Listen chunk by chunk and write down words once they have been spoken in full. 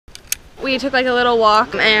We took like a little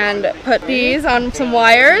walk and put these on some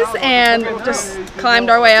wires and just climbed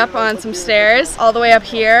our way up on some stairs all the way up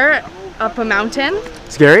here, up a mountain.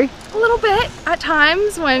 Scary? A little bit at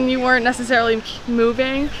times when you weren't necessarily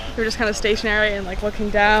moving. You were just kind of stationary and like looking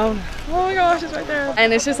down. Oh my gosh, it's right there.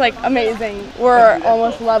 And it's just like amazing. We're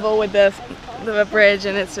almost level with the bridge,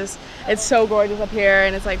 and it's so gorgeous up here,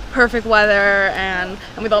 and it's like perfect weather, and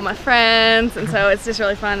I'm with all my friends, and so it's just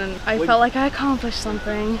really fun, and I felt like I accomplished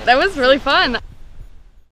something. That was really fun.